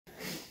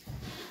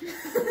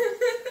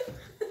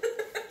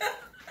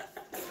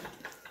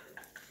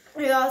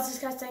my god, it's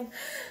disgusting.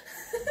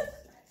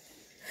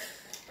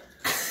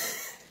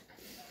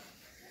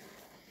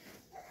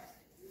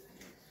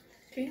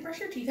 Can you brush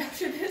your teeth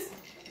after this?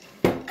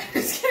 I'm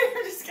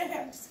just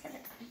kidding.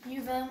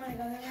 You really want to go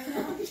there right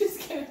now? I'm just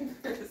kidding,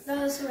 Chris. No,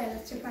 this way.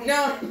 That's your point.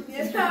 No.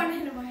 It's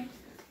going in a way.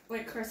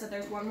 Wait, Carissa,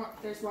 there's one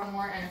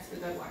more, and it's the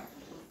good one.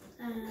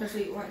 Because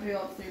we went through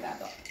all the bad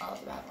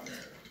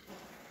ones.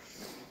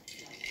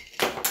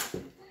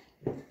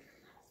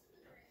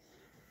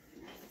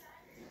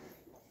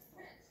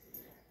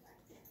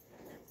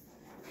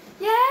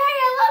 Yay!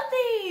 I love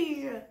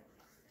these.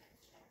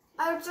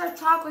 I would start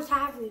talk with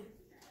Taffy.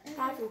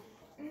 Taffy.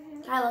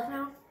 Can I look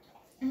now?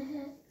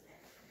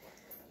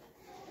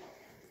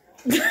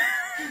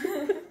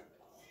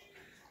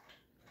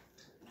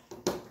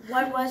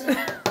 What was it?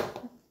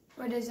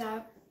 What is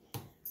that?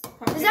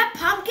 Pumpkin. Is that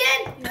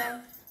pumpkin?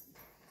 Yeah.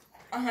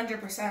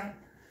 100%.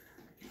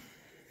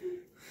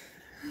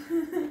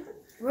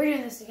 We're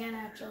doing this again,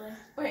 actually.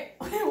 Wait,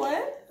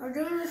 what? We're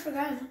doing this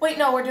again. Wait,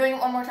 no, we're doing it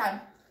one more time.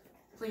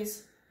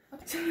 Please.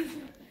 Did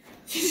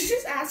you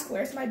just ask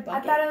where's my I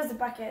bucket? thought it was the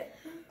bucket.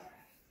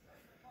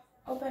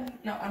 Open.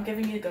 No, I'm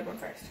giving you the good one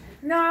first.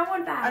 No, I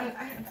want that.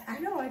 I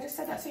know, I just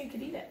said that so you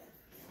could eat it.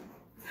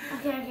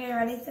 Okay,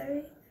 ready,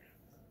 30?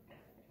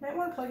 Might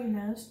want to plug your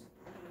nose.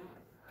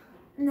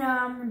 No,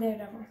 I'm a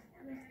daredevil.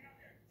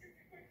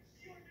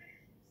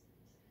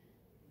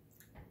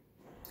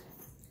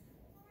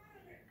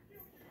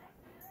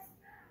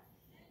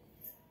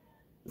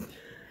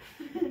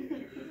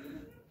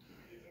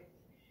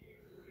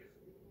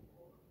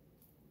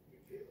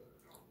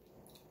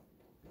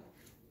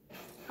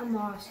 I'm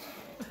lost.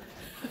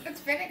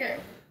 It's vinegar.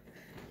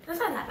 That's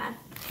not that bad.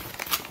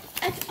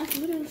 I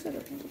literally said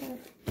it.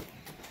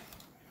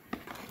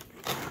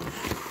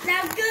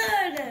 Now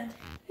good.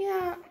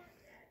 Yeah.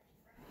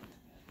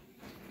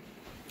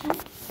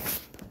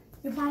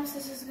 You promise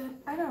this is good?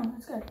 I know,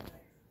 it's good.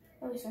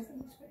 At least I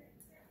think it's good.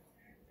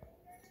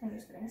 I'm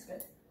just kidding, it's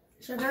good.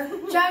 Sugar?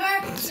 Sugar?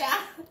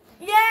 Yeah.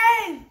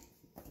 Yay!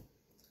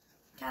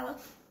 Can I look?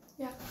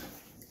 Yeah.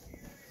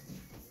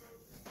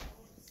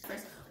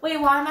 Wait,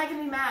 why am I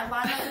gonna be mad?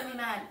 Why am I gonna be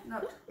mad?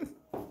 No.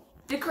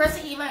 Did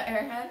Carissa eat my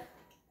airhead?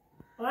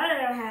 What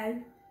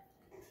airhead?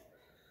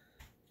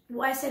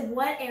 Well, I said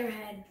what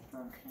airhead?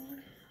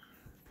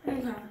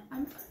 Okay.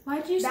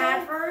 Why'd you say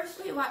Bad first?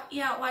 Wait,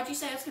 why'd you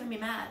say I was gonna be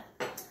mad?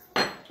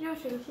 No,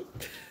 too.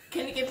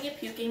 Can you give me a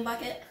puking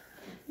bucket?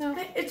 No.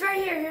 It's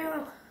right here. Here,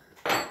 look.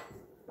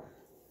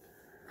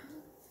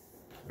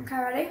 Okay,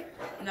 ready?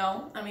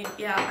 No. I mean,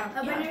 yeah.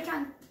 Open your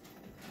tongue.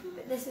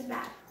 This is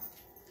bad.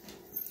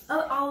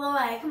 Oh, all the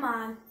way. Come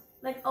on.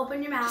 Like,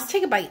 open your mouth. Just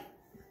take a bite.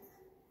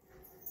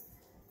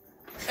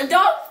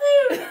 Dog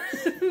food!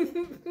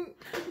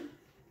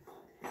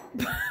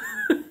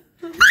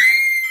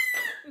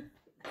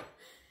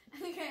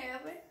 Okay,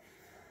 open.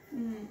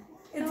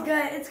 It's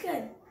good. It's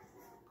good.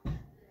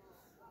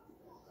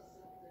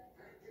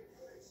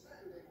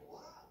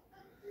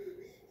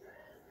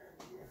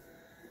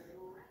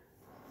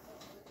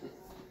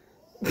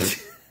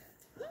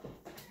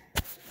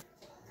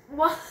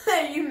 What?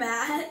 Are you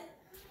mad?